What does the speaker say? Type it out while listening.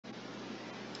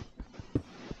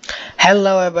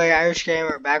Hello everybody, Irish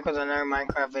Gamer back with another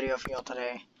Minecraft video for y'all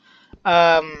today.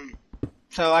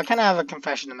 So I kind of have a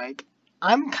confession to make.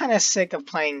 I'm kind of sick of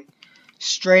playing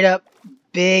straight up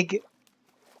big,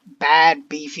 bad,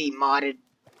 beefy mod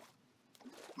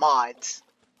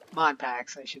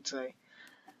packs, I should say.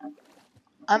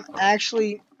 I'm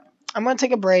gonna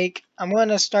take a break. I'm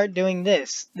gonna start doing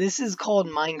this. This is called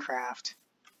Minecraft.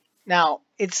 Now,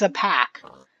 it's a pack.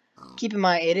 Keep in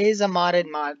mind, it is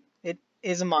a it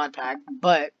is a mod pack,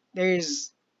 but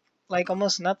there's like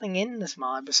almost nothing in this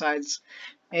mod besides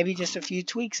maybe just a few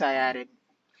tweaks I added.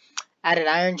 Added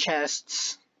iron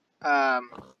chests,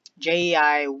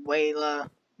 JEI, Wayla.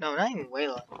 No, not even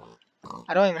Wayla.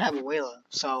 I don't even have a Wayla.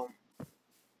 So,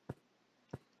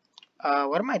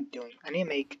 what am I doing? I need to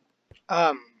make,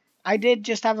 I did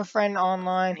just have a friend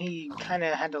online. He kind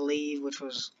of had to leave, which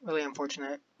was really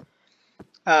unfortunate.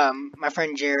 My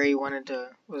friend Jerry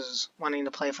was wanting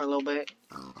to play for a little bit.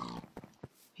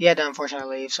 He had to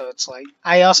unfortunately leave, so it's like,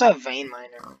 I also have Vein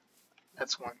Miner.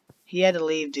 That's one. He had to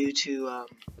leave due to, I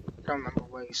don't remember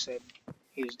what he said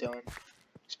he was doing.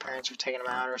 His parents were taking him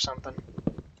out or something.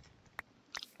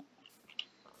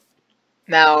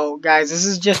 Now, guys, this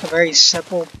is just a very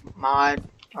simple mod,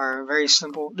 or very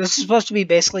simple. This is supposed to be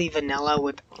basically vanilla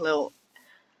with little,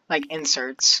 like,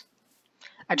 inserts.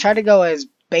 I try to go as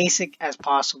basic as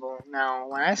possible. Now,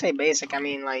 when I say basic, I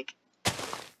mean, like,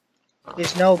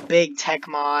 there's no big tech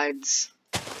mods.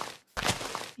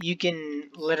 You can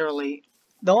literally...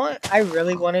 I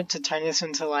really wanted to turn this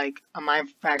into, like, a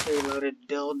Minecraft Reloaded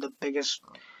build, the biggest,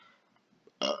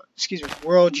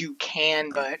 world you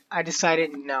can, but I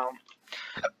decided no.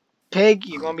 Pig,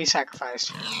 you're gonna be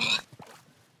sacrificed.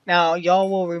 Now, y'all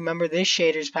will remember this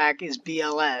shaders pack is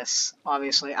BLS,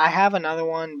 obviously. I have another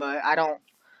one, but I don't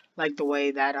like the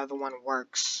way that other one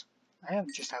works.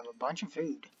 Just have a bunch of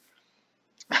food.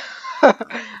 I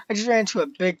just ran into a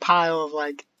big pile of,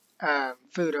 like,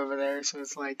 food over there, so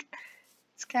it's like,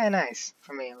 it's kind of nice,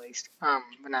 for me at least.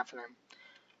 But not for them.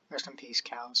 Rest in peace,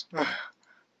 cows.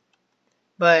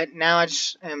 But now I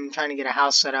just am trying to get a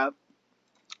house set up.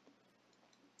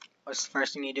 What's the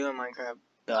first thing you do in Minecraft?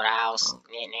 Build a house.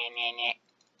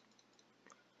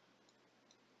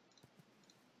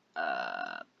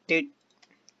 Doot.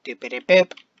 Doopity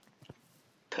boop.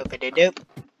 Poopity doop.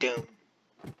 Doom.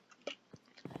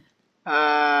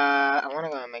 I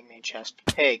wanna go and make me a chest.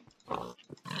 Pig.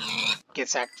 Get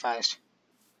sacrificed.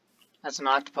 That's an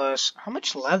octopus. How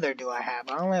much leather do I have?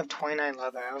 I only have 29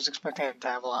 leather. I was expecting to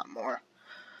have a lot more.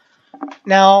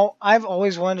 Now, I've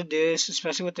always wanted to do this,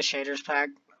 especially with the shaders pack.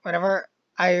 Whenever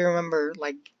I remember,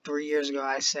 like, 3 years ago,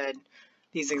 I said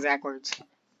these exact words.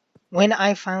 When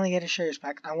I finally get a shaders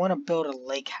pack, I want to build a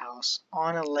lake house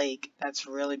on a lake that's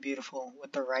really beautiful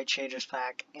with the right shaders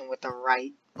pack and with the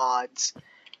right mods.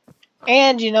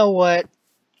 And you know what?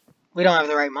 We don't have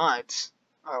the right mods.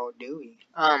 Or do we?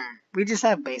 We just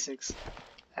have basics.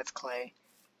 That's clay.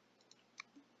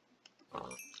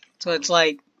 So it's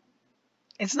like,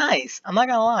 it's nice. I'm not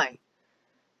gonna lie.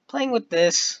 Playing with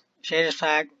this shaders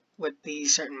pack with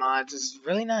these certain mods is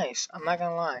really nice. I'm not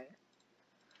gonna lie.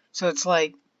 So it's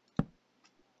like,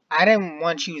 I didn't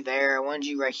want you there. I wanted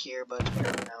you right here, but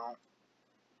no.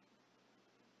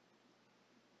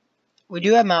 We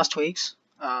do have mouse tweaks.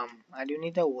 I do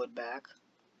need the wood back.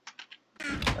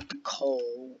 But the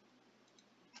coal.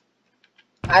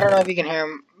 I don't know if you can hear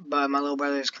him, but my little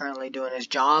brother is currently doing his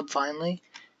job finally.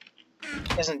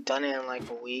 He hasn't done it in like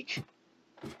a week.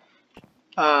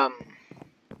 Where'd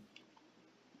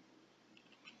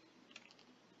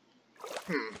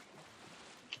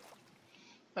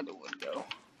the wood go?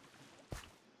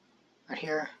 Right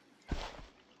here.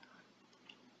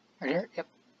 Right here? Yep.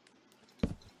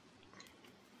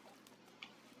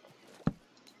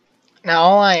 Now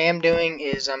all I am doing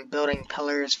is I'm building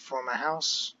pillars for my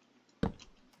house.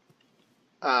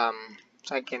 So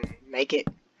I can make it.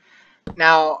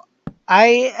 Now,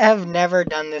 I have never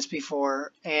done this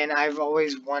before, and I've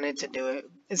always wanted to do it.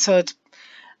 So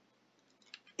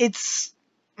it's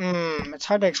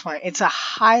hard to explain. It's a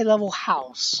high-level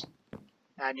house.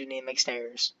 I do need to make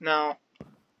stairs. No.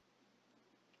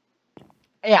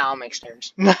 Yeah, I'll make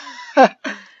stairs. I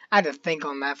had to think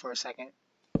on that for a second.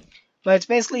 But it's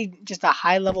basically just a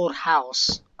high-level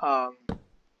house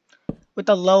with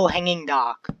a low-hanging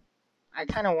dock. I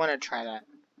kind of want to try that.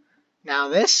 Now,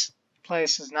 this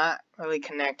place does not really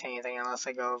connect to anything unless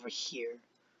I go over here.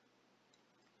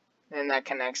 Then that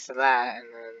connects to that,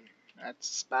 and then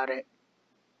that's about it.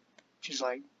 Which is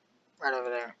like right over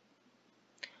there.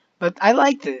 But I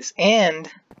like this, and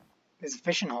there's a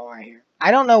fishing hole right here.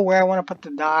 I don't know where I want to put the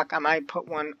dock. I might put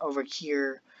one over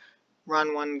here,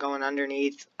 run one going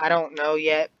underneath. I don't know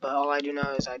yet, but all I do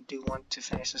know is I do want to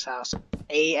finish this house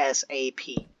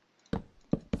ASAP.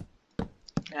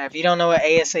 Now, if you don't know what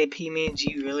ASAP means,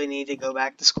 you really need to go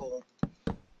back to school.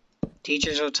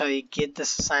 Teachers will tell you, get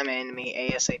this assignment into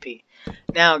me ASAP.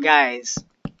 Now, guys,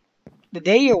 the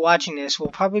day you're watching this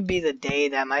will probably be the day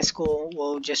that my school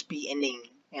will just be ending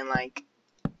in, like,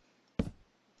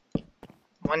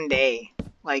 one day.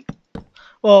 Like,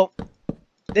 well,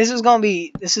 this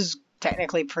is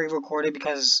technically pre-recorded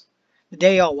because the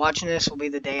day y'all watching this will be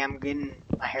the day I'm getting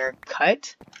my hair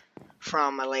cut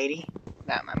from a lady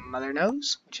that my mother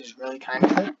knows, which is really kind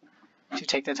of her to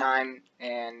take the time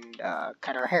and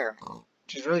cut her hair,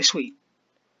 which is really sweet.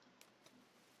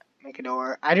 Make a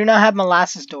door. I do not have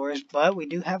molasses doors, but we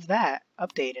do have that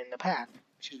update in the pack,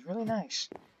 which is really nice.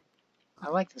 I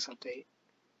like this update.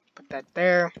 Put that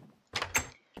there.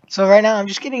 So right now I'm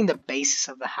just getting the basis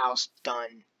of the house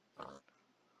done.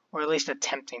 Or at least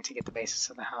attempting to get the basis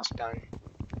of the house done.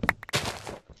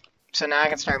 So now I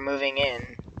can start moving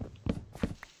in.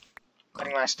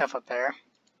 Putting my stuff up there.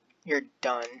 You're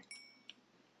done.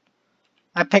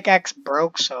 My pickaxe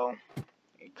broke, so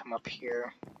you come up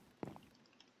here.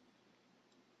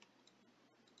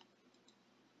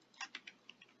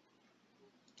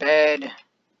 Bed.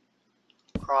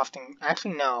 Crafting.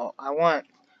 Actually, no. I want...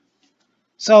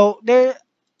 So, there...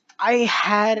 I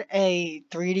had a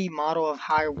 3D model of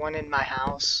how I wanted my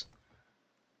house.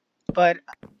 But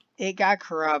it got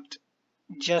corrupt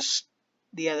just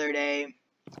the other day.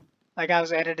 Like, I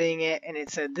was editing it, and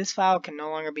it said, this file can no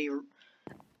longer be...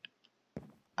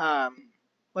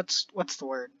 What's the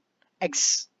word?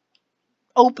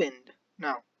 Opened.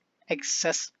 No.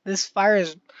 This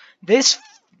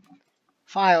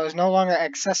file is no longer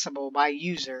accessible by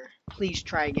user. Please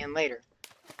try again later.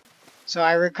 So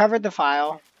I recovered the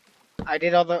file. I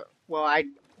did all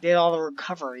the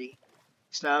recovery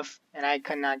stuff, and I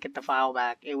could not get the file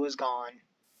back. It was gone.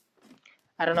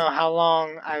 I don't know how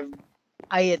long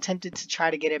I attempted to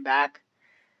try to get it back.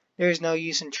 There's no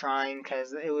use in trying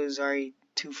because it was already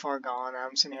too far gone.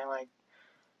 I'm sitting here like,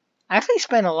 I actually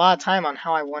spent a lot of time on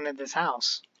how I wanted this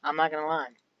house. I'm not gonna lie.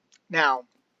 Now,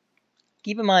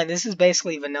 keep in mind, this is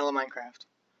basically vanilla Minecraft.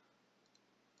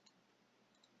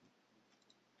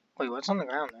 Wait, what's on the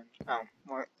ground then? Oh,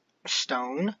 more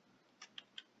stone.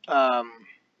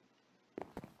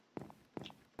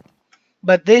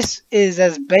 But this is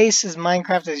as base as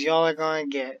Minecraft as y'all are gonna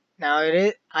get. Now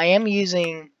I am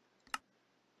using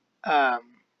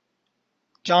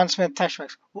John Smith Text.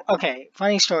 Okay,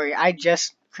 funny story. I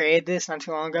just created this not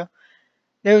too long ago.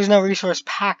 There was no resource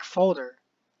pack folder.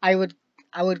 I would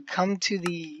come to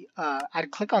the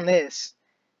I'd click on this,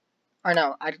 or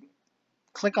no, I'd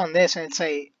click on this and it'd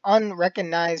say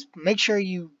unrecognized. Make sure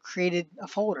you created a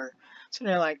folder. So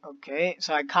they're like, okay.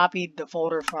 So I copied the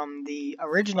folder from the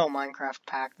original Minecraft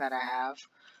pack that I have,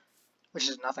 which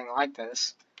is nothing like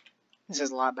this. This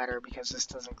is a lot better because this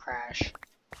doesn't crash.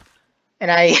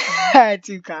 And I had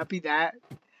to copy that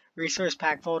resource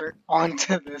pack folder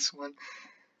onto this one,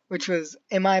 which was,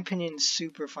 in my opinion,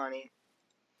 super funny.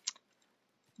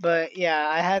 But yeah,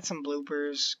 I had some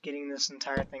bloopers getting this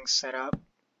entire thing set up.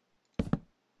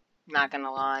 Not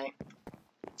gonna lie.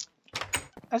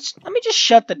 Let me just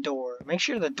shut the door. Make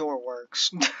sure the door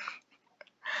works.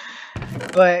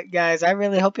 But guys, I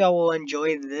really hope y'all will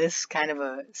enjoy this kind of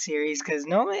a series, because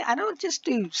normally I don't just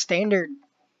do standard.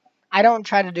 I don't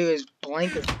try to do as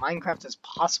blank as Minecraft as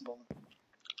possible.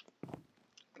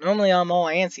 Normally I'm all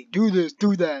antsy. Do this,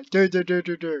 do that,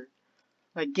 do.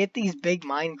 Like, get these big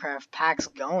Minecraft packs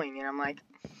going, and I'm like,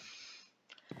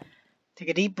 take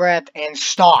a deep breath and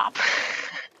stop.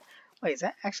 Wait, is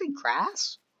that actually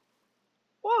grass?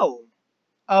 Whoa.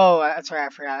 Oh, that's right, I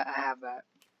forgot I have that.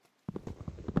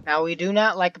 Now, we do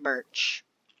not like birch.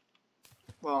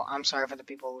 Well, I'm sorry for the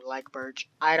people who like birch.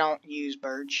 I don't use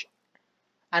birch.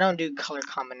 I don't do color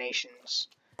combinations.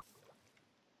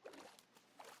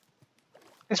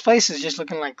 This place is just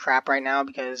looking like crap right now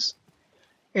because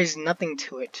there's nothing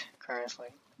to it currently.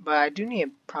 But I do need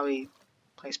to probably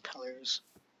place pillars.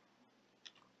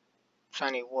 So I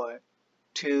need what?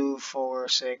 2, 4,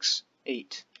 6,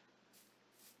 8.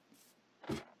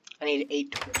 I need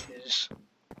 8 torches.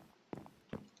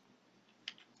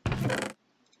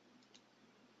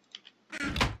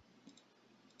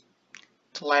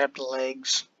 To light up the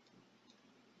legs.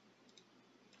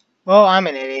 Well, I'm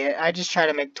an idiot. I just try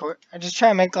to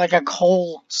make like a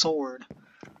coal sword.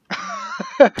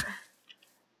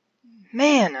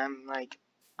 Man, I'm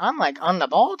like on the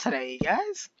ball today, you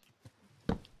guys.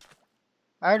 If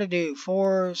I were to do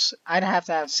 4, I'd have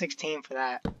to have 16 for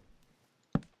that.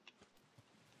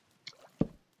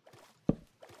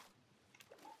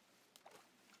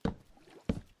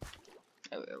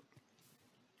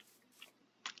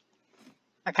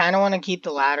 I kind of want to keep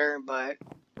the ladder, but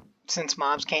since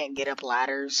mobs can't get up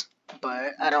ladders,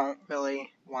 but I don't really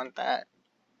want that.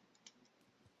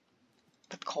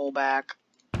 Put the coal back.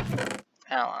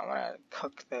 Now I want to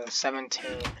cook the 17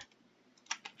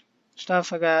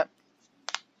 stuff I got.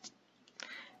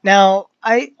 Now,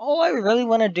 all I really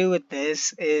want to do with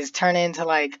this is turn it into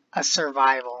like a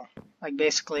survival. Like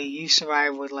basically you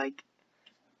survive with like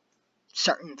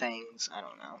certain things. I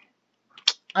don't know.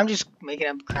 I'm just making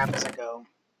up crap as I go.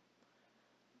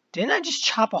 Didn't I just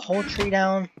chop a whole tree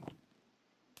down?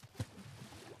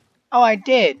 Oh, I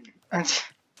did. I'm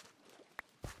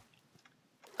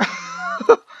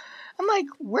like,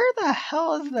 where the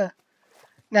hell is the...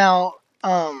 Now,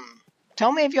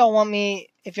 tell me if y'all want me...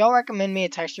 If y'all recommend me a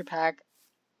texture pack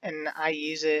and I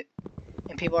use it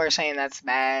and people are saying that's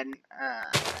bad, I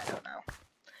don't know.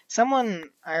 Someone,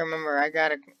 I remember, I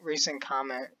got a recent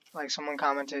comment, like someone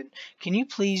commented, can you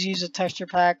please use a texture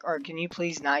pack or can you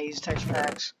please not use texture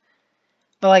packs?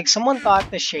 But like someone thought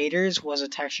the shaders was a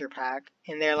texture pack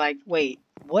and they're like, wait,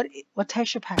 what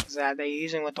texture pack is that they're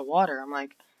using with the water? I'm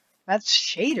like, that's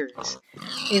shaders.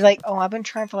 He's like, oh, I've been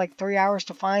trying for like 3 hours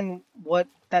to find what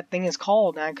that thing is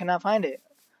called and I could not find it.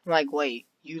 I'm like, wait,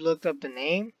 you looked up the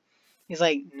name? He's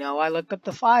like, no, I looked up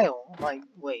the file. I'm like,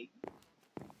 wait.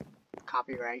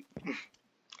 Copyright.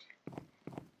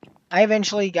 I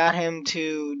eventually got him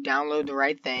to download the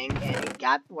right thing and he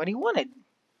got what he wanted.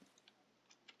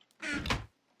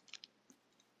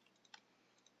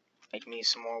 Make me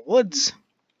some more woods.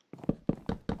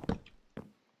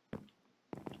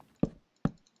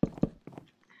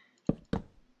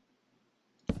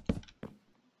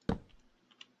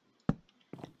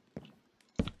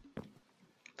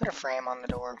 Put a frame on the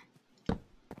door.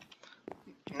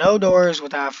 No doors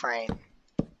without a frame.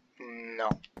 No.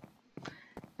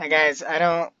 Now guys, I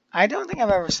don't think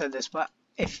I've ever said this, but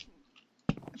if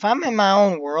I'm in my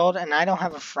own world and I don't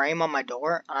have a frame on my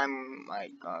door, I'm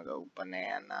like gonna go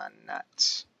banana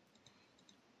nuts.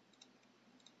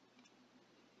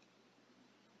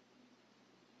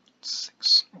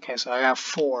 Six. Okay, so I got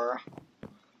 4.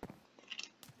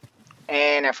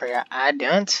 And I forgot I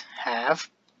don't have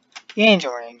the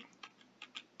angel ring.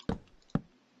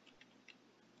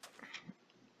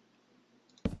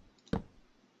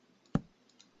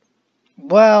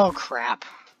 Well, crap.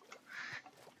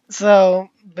 So,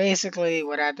 basically,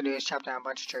 what I have to do is chop down a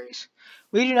bunch of trees.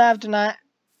 We do not have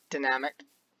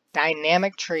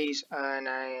dynamic trees, and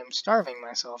I am starving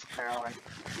myself, apparently.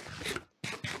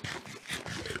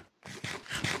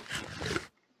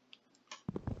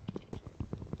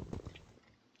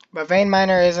 But Vein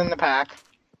Miner is in the pack.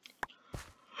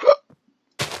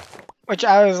 Which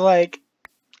I was like,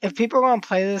 if people are going to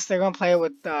play this, they're going to play it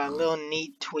with little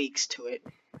neat tweaks to it.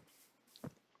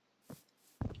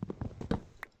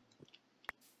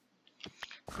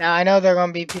 Now, I know there are going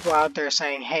to be people out there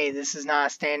saying, hey, this is not a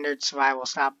standard survival.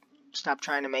 Stop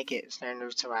trying to make it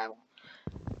standard survival.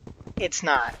 It's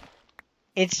not.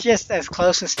 It's just as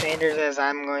close to standards as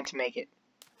I'm going to make it.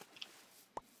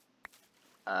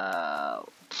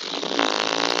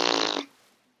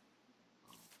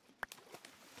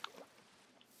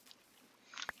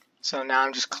 So now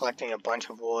I'm just collecting a bunch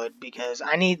of wood because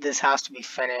I need this house to be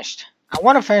finished. I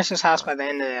want to finish this house by the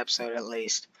end of the episode at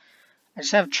least. I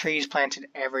just have trees planted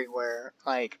everywhere.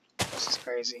 Like, this is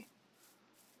crazy.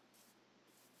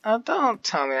 Oh, don't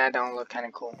tell me that don't look kind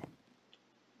of cool.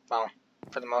 Well,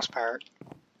 for the most part.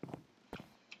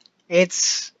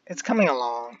 It's coming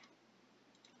along.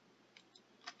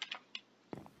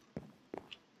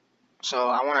 So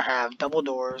I want to have double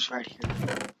doors right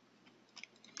here.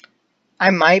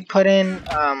 I might put in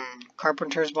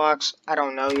carpenter's blocks. I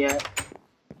don't know yet.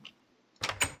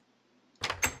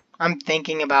 I'm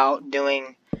thinking about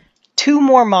doing 2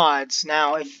 more mods.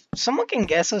 Now, if someone can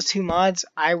guess those 2 mods,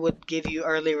 I would give you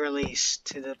early release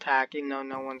to the pack, even though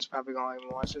no one's probably going to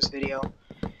even watch this video.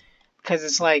 Because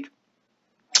it's like,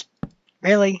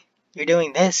 really? You're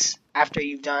doing this after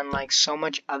you've done like so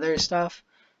much other stuff?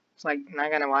 It's like, not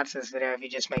going to watch this video if you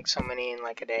just make so many in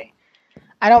like a day.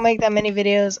 I don't make that many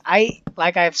videos.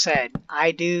 Like I've said,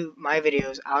 I do my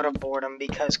videos out of boredom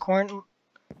because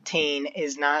quarantine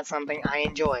is not something I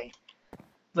enjoy.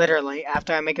 Literally,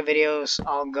 after I make a video,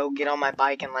 I'll go get on my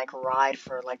bike and like ride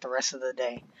for like the rest of the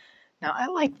day. Now, I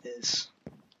like this.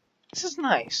 This is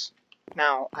nice.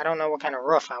 Now, I don't know what kind of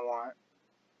roof I want.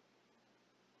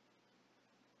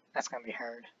 That's gonna be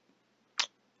hard.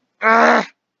 Ugh!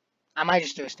 I might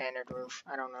just do a standard roof.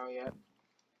 I don't know yet.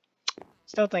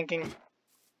 Still thinking.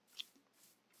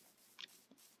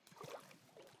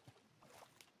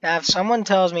 Now, if someone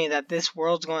tells me that this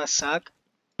world's gonna suck,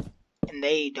 and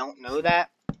they don't know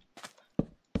that,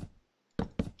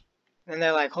 And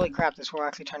they're like, holy crap, this world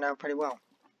actually turned out pretty well.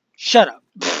 Shut up.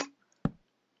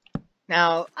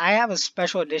 Now, I have a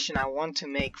special edition I want to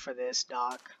make for this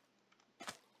dock.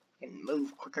 And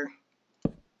move quicker.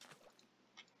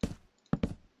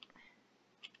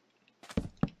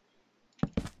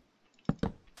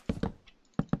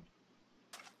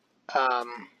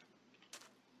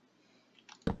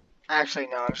 Actually,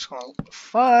 no, I'm just going to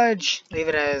fudge. Leave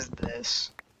it as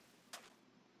this.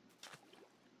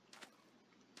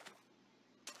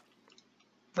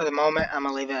 For the moment, I'm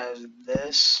going to leave it as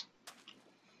this.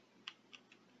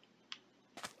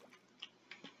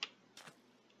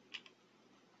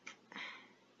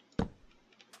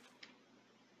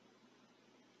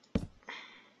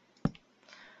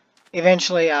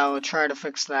 Eventually, I will try to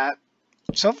fix that.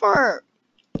 So far,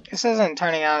 this isn't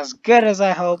turning out as good as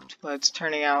I hoped, but it's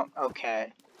turning out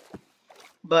okay.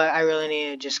 But I really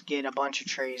need to just get a bunch of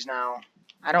trees now.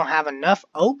 I don't have enough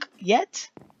oak yet.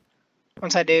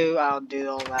 Once I do, I'll do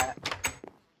all that.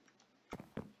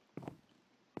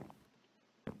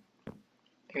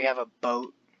 Maybe have a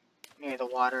boat near the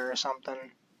water or something.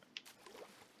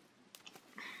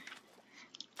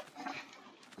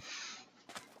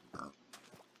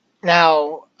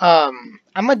 Now, I'm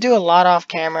gonna do a lot off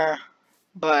camera,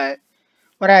 but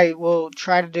what I will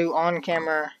try to do on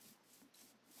camera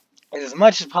is as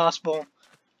much as possible.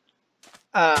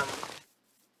 But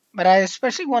I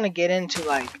especially want to get into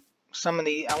like some of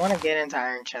the. I want to get into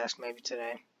Iron Chest maybe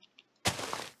today.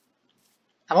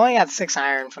 I've only got 6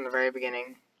 iron from the very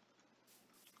beginning,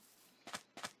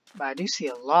 but I do see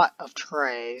a lot of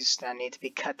trays that need to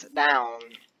be cut down.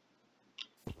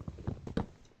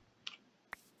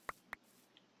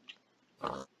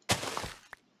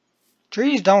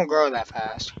 Trees don't grow that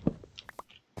fast.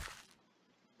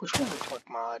 Which one's a Twig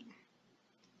mod?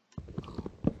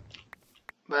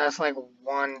 But that's like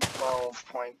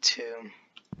 112.2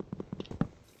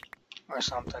 or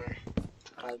something.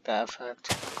 I like that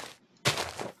effect.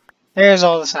 There's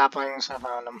all the saplings. I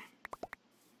found them.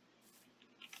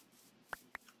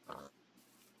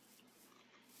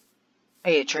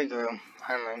 Hey, a tree grew.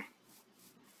 Finally.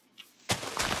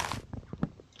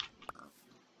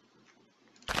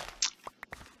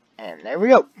 And there we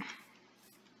go.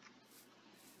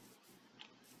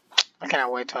 I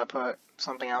cannot wait till I put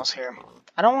something else here.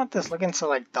 I don't want this looking so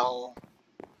like dull.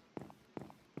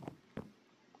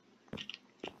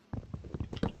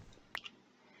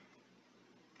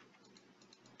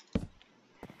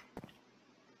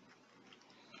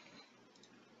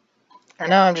 And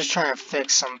now I'm just trying to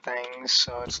fix some things,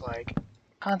 so it's like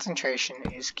concentration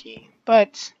is key.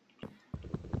 But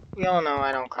we all know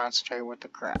I don't concentrate with the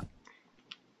crap.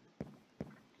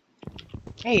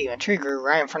 Hey, a tree grew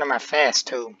right in front of my face,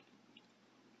 too.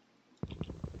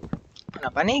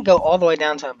 But I need to go all the way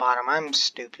down to the bottom. I'm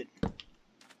stupid.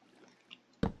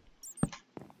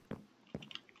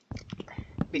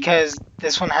 Because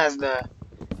this one has the...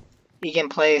 You can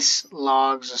place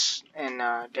logs in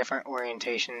different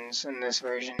orientations in this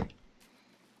version.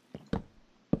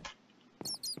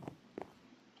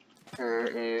 There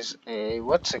is a...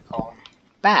 What's it called?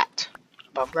 Bat.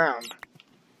 Above ground.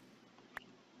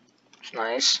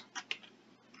 Nice.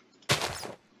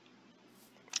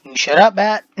 You shut up,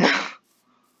 bat.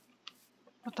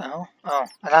 What the hell? Oh,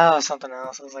 I thought it was something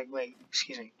else. I was like, wait,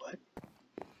 excuse me, what?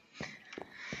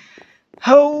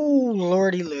 Oh,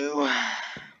 lordy loo.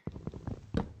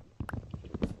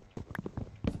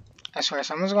 I swear,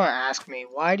 someone's going to ask me,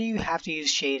 why do you have to use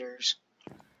shaders?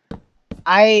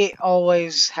 I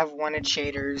always have wanted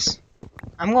shaders.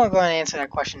 I'm going to go ahead and answer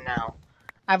that question now.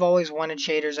 I've always wanted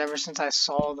shaders ever since I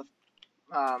saw the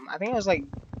I think it was like,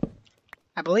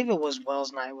 I believe it was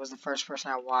Wells Knight was the first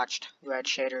person I watched who had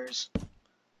shaders.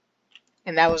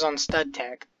 And that was on Stud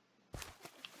Tech.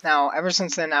 Now, ever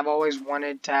since then, I've always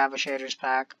wanted to have a shaders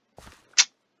pack.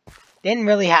 Didn't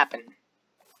really happen.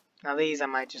 Now these I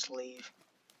might just leave.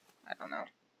 I don't know.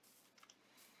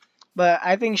 But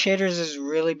I think shaders is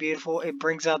really beautiful. It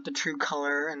brings out the true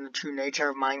color and the true nature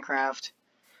of Minecraft.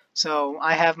 So,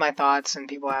 I have my thoughts and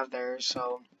people have theirs,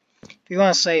 so... If you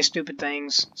want to say stupid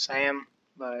things, say them,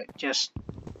 but just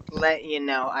let you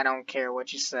know I don't care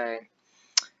what you say.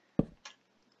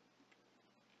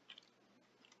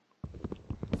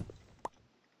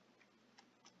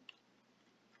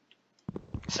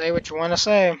 Say what you want to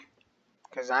say,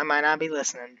 because I might not be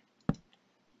listening.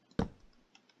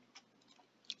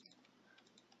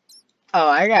 Oh,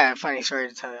 I got a funny story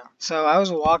to tell you. So I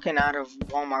was walking out of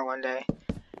Walmart one day.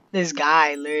 This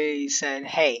guy literally said,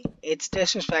 hey, it's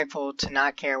disrespectful to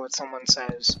not care what someone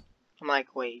says. I'm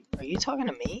like, wait, are you talking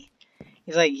to me?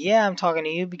 He's like, yeah, I'm talking to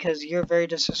you because you're very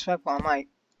disrespectful. I'm like,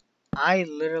 I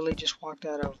literally just walked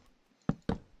out of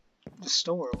the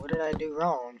store? What did I do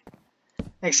wrong?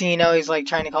 Next thing you know, he's like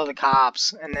trying to call the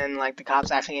cops, and then like the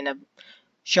cops actually end up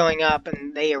showing up,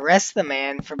 and they arrest the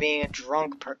man for being a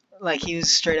drunk. Like he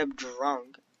was straight up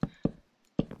drunk,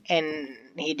 and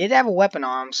he did have a weapon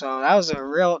on him, so that was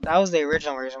the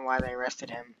original reason why they arrested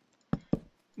him.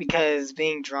 Because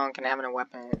being drunk and having a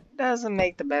weapon doesn't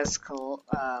make the best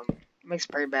makes a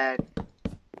pretty bad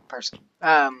person.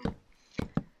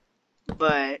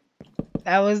 But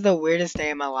that was the weirdest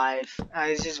day of my life. I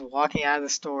was just walking out of the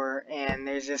store, and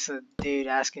there's just a dude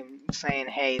saying,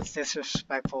 hey, it's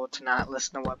disrespectful to not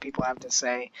listen to what people have to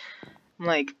say. I'm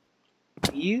like,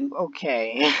 you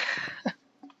okay?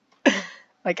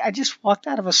 Like, I just walked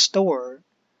out of a store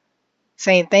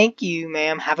saying, thank you,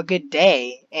 ma'am, have a good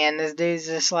day. And this dude's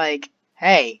just like,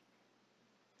 hey,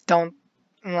 don't,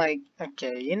 I'm like,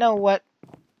 okay, you know what?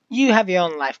 You have your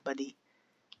own life, buddy.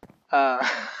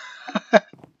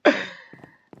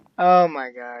 Oh my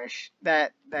gosh,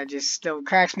 that just still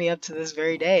cracks me up to this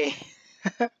very day.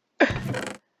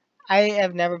 I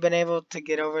have never been able to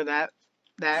get over that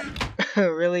that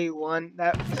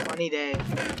funny day.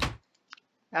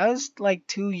 That was like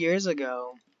 2 years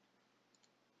ago.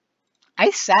 I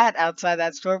sat outside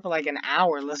that store for like an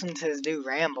hour listening to this dude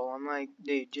ramble. I'm like,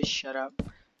 dude, just shut up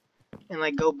and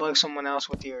like go bug someone else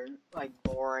with your like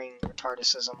boring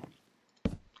retardicism.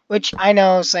 Which I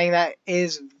know saying that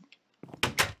is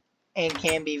and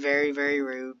can be very, very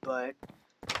rude, but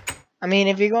I mean,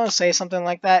 if you're going to say something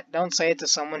like that, don't say it to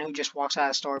someone who just walks out of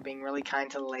the store being really kind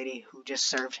to the lady who just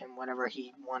served him whatever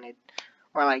he wanted.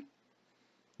 Or, like,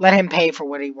 let him pay for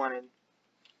what he wanted.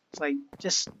 It's like,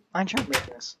 just mind your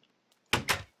business.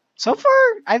 So far,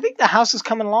 I think the house is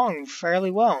coming along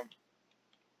fairly well.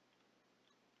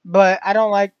 But I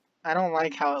don't like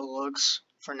how it looks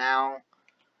for now.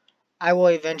 I will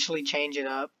eventually change it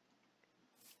up.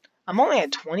 I'm only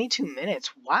at 22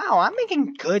 minutes. Wow, I'm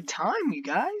making good time, you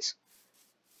guys.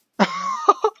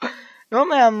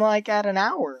 Normally I'm like at an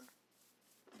hour.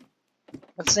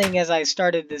 But seeing as I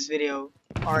started this video,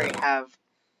 already have...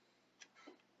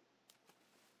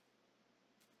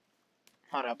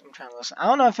 Hold up, I'm trying to listen. I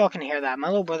don't know if y'all can hear that. My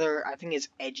little brother, I think, is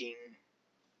edging.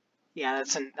 Yeah,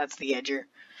 that's the edger.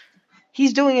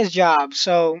 He's doing his job,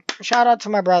 so shout out to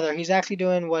my brother. He's actually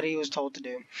doing what he was told to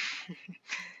do.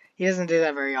 He doesn't do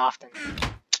that very often.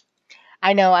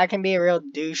 I know I can be a real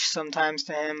douche sometimes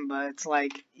to him, but it's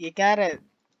like you gotta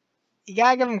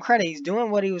give him credit. He's doing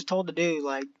what he was told to do.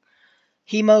 Like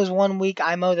he mows 1 week,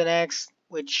 I mow the next,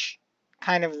 which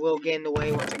kind of will get in the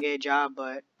way once I get a job,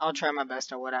 but I'll try my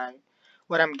best at what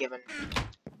I'm given.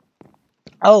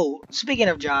 Oh, speaking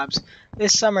of jobs,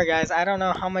 this summer, guys, I don't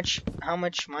know how much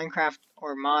Minecraft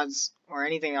or mods or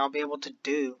anything I'll be able to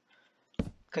do,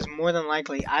 because more than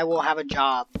likely I will have a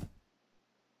job.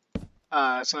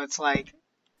 So it's like,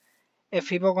 if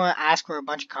people are going to ask for a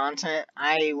bunch of content,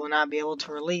 I will not be able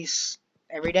to release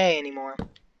every day anymore.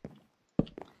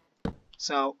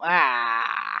 So,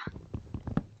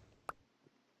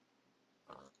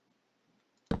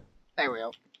 there we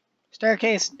go.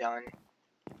 Staircase done.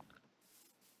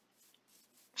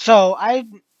 So, I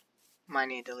might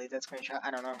need to delete that screenshot.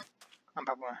 I don't know. I'm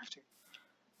probably going to have to.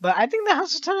 But I think the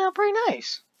house is turning out pretty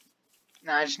nice.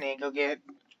 Now I just need to go get...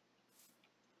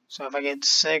 So if I get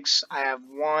 6, I have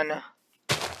 1,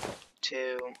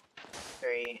 2,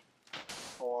 3,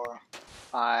 4,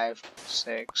 5,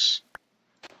 6,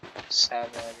 7,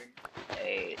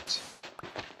 8,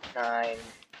 9,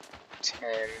 10,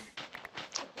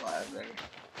 11,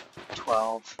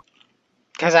 12.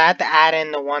 Because I have to add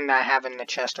in the one that I have in the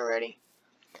chest already.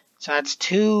 So that's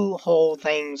 2 whole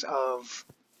things of...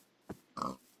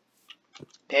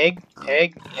 Pig.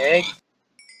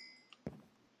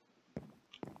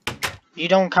 You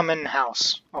don't come in the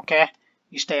house, okay?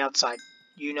 You stay outside.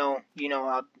 You know ain't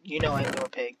no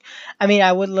pig. I mean,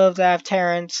 I would love to have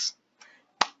Terrence.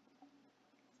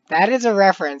 That is a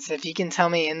reference. If you can tell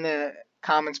me in the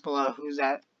comments below who's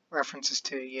that references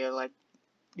to, you're like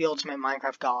the ultimate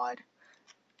Minecraft god.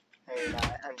 I mean,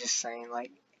 I'm just saying,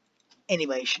 like,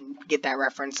 anybody should get that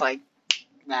reference like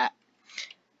that.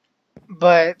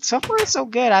 But so far it's so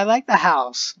good. I like the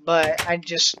house, but I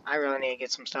really need to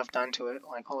get some stuff done to it.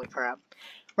 Like, holy crap.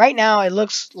 Right now it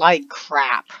looks like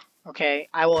crap. Okay,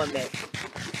 I will admit.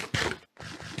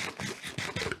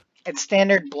 It's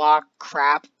standard block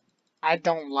crap. I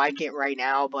don't like it right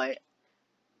now, but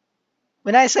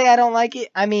when I say I don't like it,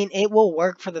 I mean it will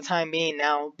work for the time being.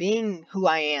 Now, being who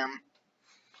I am,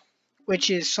 which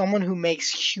is someone who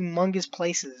makes humongous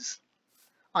places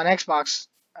on Xbox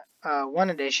One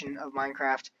edition of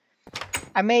Minecraft,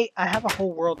 I have a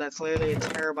whole world that's literally a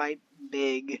terabyte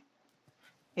big.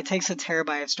 It takes a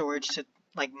terabyte of storage to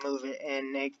like move it,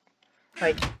 and it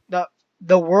like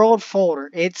the world folder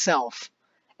itself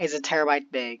is a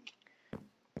terabyte big.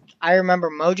 I remember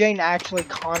Mojang actually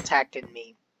contacted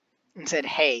me and said,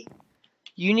 "Hey,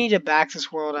 you need to back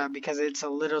this world up because it's a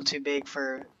little too big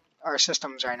for our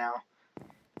systems right now."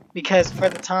 Because for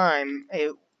the time,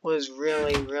 it was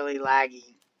really, really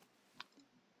laggy.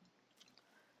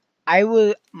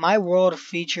 My world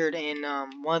featured in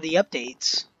one of the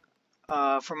updates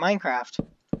for Minecraft.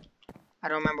 I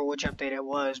don't remember which update it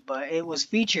was, but it was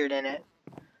featured in it,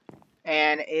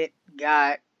 and it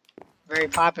got very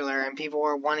popular, and people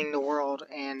were wanting the world.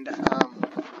 And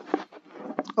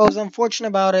what was unfortunate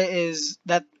about it is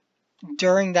that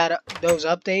during those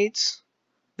updates,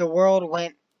 the world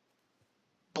went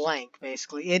blank.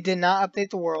 Basically, it did not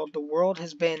update the world. The world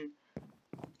has been,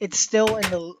 it's still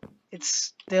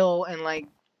in like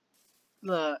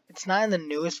it's not in the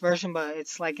newest version, but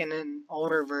it's like in an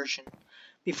older version.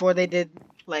 Before they did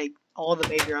like all the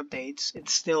major updates,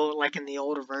 it's still like in the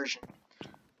older version.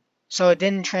 So it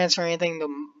didn't transfer anything. The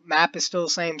map is still the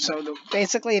same. So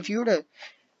basically, if you were to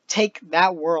take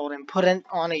that world and put it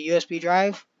on a USB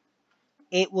drive,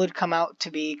 it would come out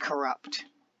to be corrupt.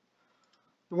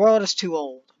 The world is too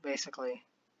old, basically.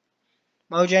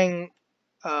 Mojang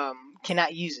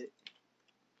cannot use it.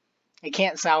 It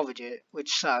can't salvage it,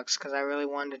 which sucks because I really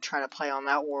wanted to try to play on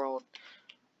that world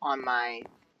on my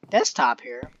desktop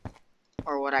here,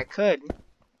 or what I could.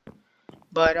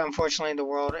 But unfortunately, the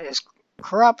world is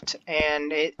corrupt,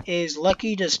 and it is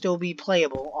lucky to still be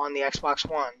playable on the Xbox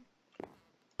One,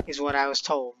 is what I was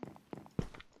told.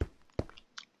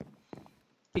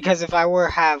 Because if I were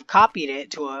have copied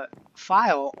it to a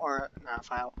file, or not a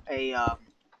file,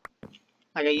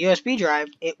 like a USB drive,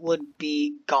 it would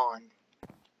be gone.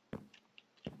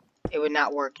 It would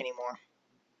not work anymore,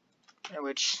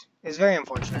 which is very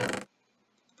unfortunate.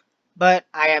 But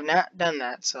I have not done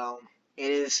that, so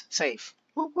it is safe.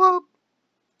 Whoop whoop.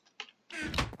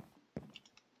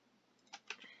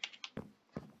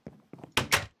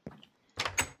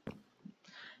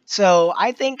 So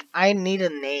I think I need a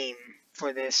name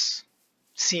for this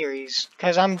series,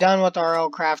 because I'm done with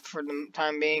RLCraft for the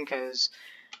time being, because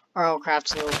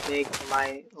RLCraft's a little big for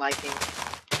my liking.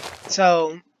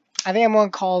 So I think I'm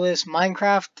going to call this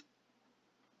Minecraft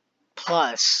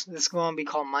Plus. This is going to be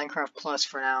called Minecraft Plus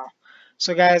for now.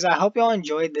 So guys, I hope y'all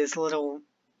enjoyed this little,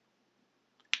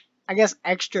 I guess,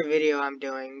 extra video I'm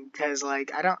doing, because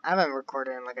like I haven't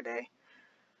recorded in like a day,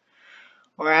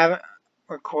 or I haven't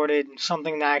recorded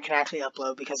something that I can actually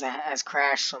upload because it has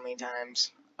crashed so many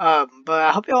times. But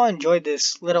I hope y'all enjoyed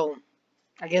this little,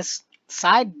 I guess,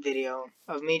 side video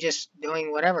of me just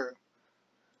doing whatever.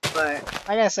 But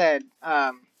like I said,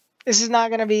 this is not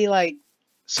gonna be like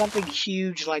something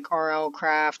huge like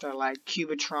RLCraft or like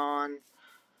Cubitron,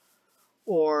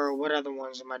 or what other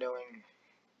ones am I doing?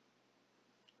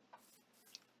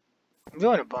 I'm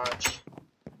doing a bunch.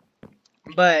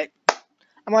 But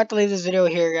I'm going to have to leave this video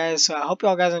here, guys. So I hope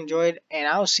y'all guys enjoyed, and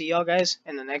I will see y'all guys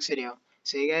in the next video.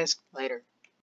 See you guys later.